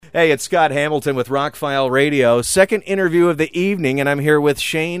Hey, it's Scott Hamilton with Rockfile Radio. Second interview of the evening, and I'm here with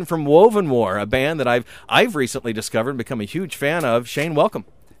Shane from Woven War, a band that I've recently discovered and become a huge fan of. Shane, welcome.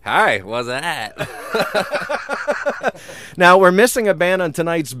 Hi, what's that? Now, we're missing a band on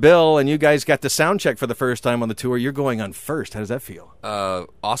tonight's bill, and you guys got to sound check for the first time on the tour. You're going on first. How does that feel?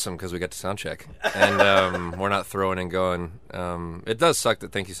 Awesome, because we got to sound check, and we're not throwing and going. It does suck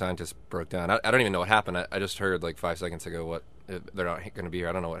that Thank You Scientist broke down. I don't even know what happened. I just heard like 5 seconds ago they're not going to be here.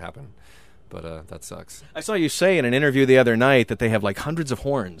 I don't know what happened, but that sucks. I saw you say in an interview the other night that they have like hundreds of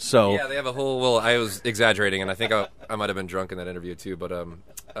horns. So yeah, they have a whole. Well, I was exaggerating, and I think I might have been drunk in that interview too. But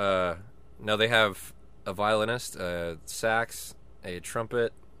no, they have a violinist, a sax, a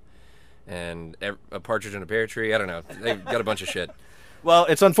trumpet, and a partridge in a pear tree. I don't know. They've got a bunch of shit. Well,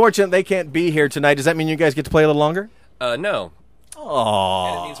 it's unfortunate they can't be here tonight. Does that mean you guys get to play a little longer? No. Aww.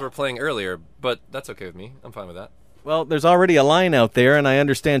 And it means we're playing earlier, but that's okay with me. I'm fine with that. Well, there's already a line out there, and I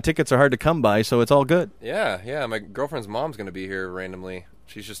understand tickets are hard to come by, so it's all good. Yeah. My girlfriend's mom's going to be here randomly.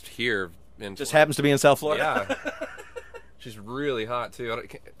 She's just here. Just happens to be in South Florida? Yeah. She's really hot, too.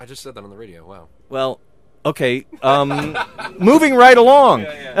 I just said that on the radio. Wow. Well, okay. Moving right along.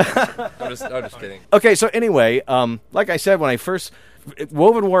 Yeah. I'm just kidding. Okay, so anyway, like I said, when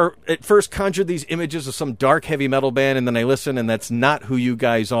Woven War, it first conjured these images of some dark heavy metal band, and then I listened, and that's not who you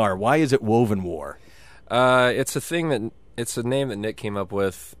guys are. Why is it Woven War? It's a name that Nick came up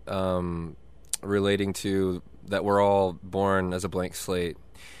with, relating to that we're all born as a blank slate,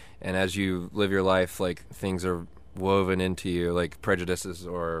 and as you live your life, like things are woven into you, like prejudices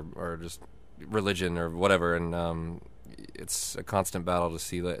or just religion or whatever, and it's a constant battle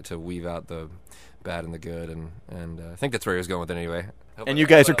to weave out the bad and the good, and I think that's where he was going with it anyway. And you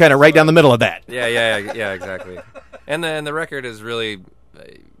guys are kind of right down the middle of that. Yeah, exactly. And then the record is really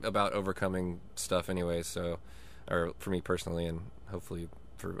about overcoming stuff anyway, so, or for me personally, and hopefully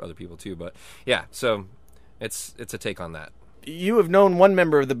for other people too, but yeah, so it's a take on that. You have known one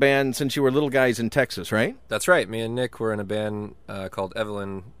member of the band since you were little guys in Texas, right? That's right. Me and Nick were in a band called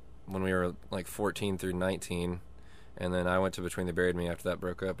Evelyn when we were like 14 through 19, and then I went to Between the Buried Me after that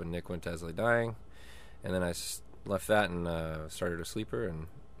broke up, and Nick went to As I Lay Dying, and then I left that and started a sleeper, and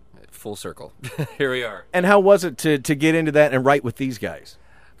full circle. Here we are. And how was it to get into that and write with these guys?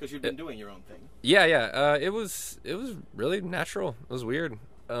 Because you've been doing your own thing. Yeah. It was really natural. It was weird.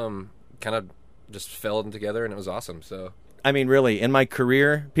 Kind of just fell in together, and it was awesome. So, I mean, really, in my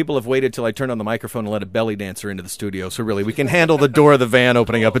career, people have waited till I turned on the microphone and let a belly dancer into the studio. So really, we can handle the door of the van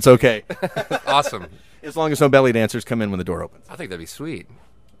opening up. It's okay. Awesome. As long as no belly dancers come in when the door opens. I think that'd be sweet.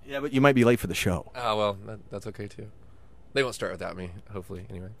 Yeah, but you might be late for the show. Oh, well, that's okay, too. They won't start without me, hopefully,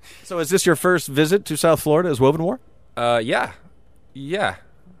 anyway. So is this your first visit to South Florida as Woven War? Yeah.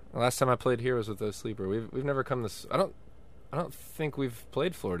 The last time I played here was with the Sleeper. We've never come this. I don't think we've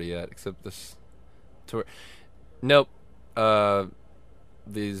played Florida yet, except this tour. Nope. The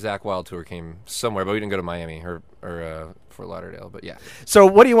Zakk Wylde tour came somewhere, but we didn't go to Miami or Fort Lauderdale. But yeah. So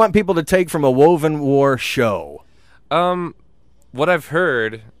what do you want people to take from a Woven War show? What I've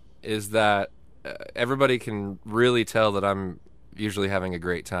heard is that everybody can really tell that I'm usually having a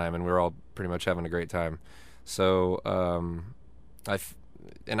great time, and we're all pretty much having a great time. So I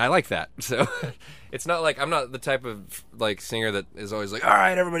like that. So it's not like I'm not the type of like singer that is always like, all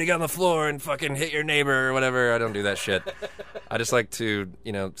right, everybody get on the floor and fucking hit your neighbor or whatever. I don't do that shit. I just like to,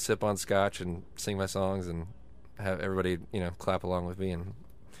 sip on scotch and sing my songs and have everybody, clap along with me and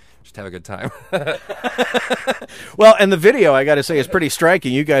just have a good time. Well, and the video, I got to say, is pretty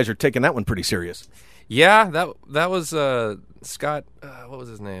striking. You guys are taking that one pretty serious. Yeah, that was Scott. What was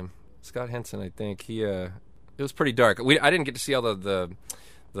his name? Scott Henson, I think. It was pretty dark. I didn't get to see all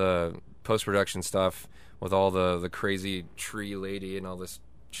the post production stuff with all the crazy tree lady and all this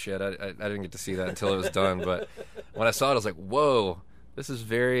shit. I didn't get to see that until it was done. But when I saw it, I was like, whoa, this is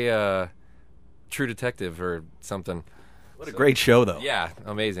very True Detective or something. What a great show, though. Yeah,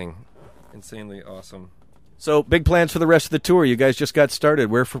 amazing, insanely awesome. So big plans for the rest of the tour. You guys just got started.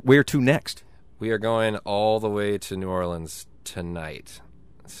 Where to next? We are going all the way to New Orleans tonight.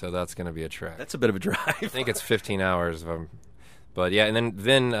 So that's going to be a trek. That's a bit of a drive. I think it's 15 hours. But yeah, and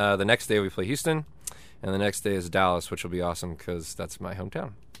then the next day we play Houston, and the next day is Dallas, which will be awesome because that's my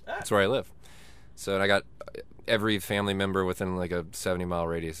hometown. That's where I live. So and I got every family member within like a 70-mile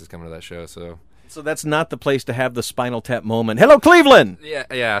radius is coming to that show. So that's not the place to have the Spinal Tap moment. Hello, Cleveland!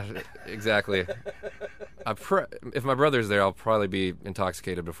 Yeah, exactly. If my brother's there, I'll probably be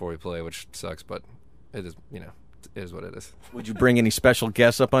intoxicated before we play, which sucks, but it is, it is what it is. Would you bring any special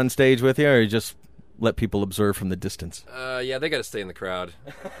guests up on stage with you, or just let people observe from the distance? Yeah, they got to stay in the crowd.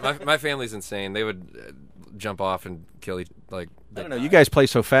 My family's insane. They would jump off and kill each like. I don't know. You guys play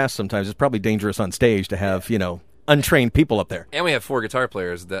so fast sometimes. It's probably dangerous on stage to have untrained people up there. And we have 4 guitar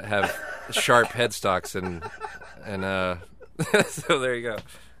players that have sharp headstocks and so there you go.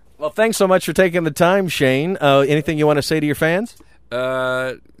 Well, thanks so much for taking the time, Shane. Anything you want to say to your fans?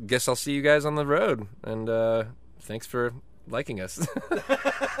 Guess I'll see you guys on the road, and thanks for liking us.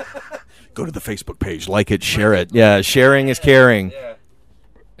 Go to the Facebook page, like it, share it. Yeah, sharing is caring. Yeah.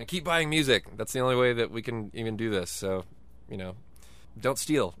 And keep buying music. That's the only way that we can even do this. So, don't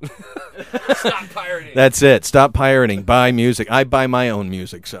steal. Stop pirating. That's it. Stop pirating. Buy music. I buy my own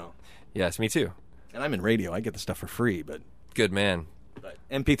music, so. Yes, me too. And I'm in radio. I get the stuff for free, but good man. But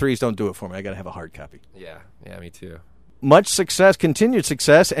MP3s don't do it for me. I got to have a hard copy. Yeah, me too. Much success, continued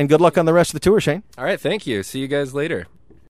success, and good luck on the rest of the tour, Shane. All right, thank you. See you guys later.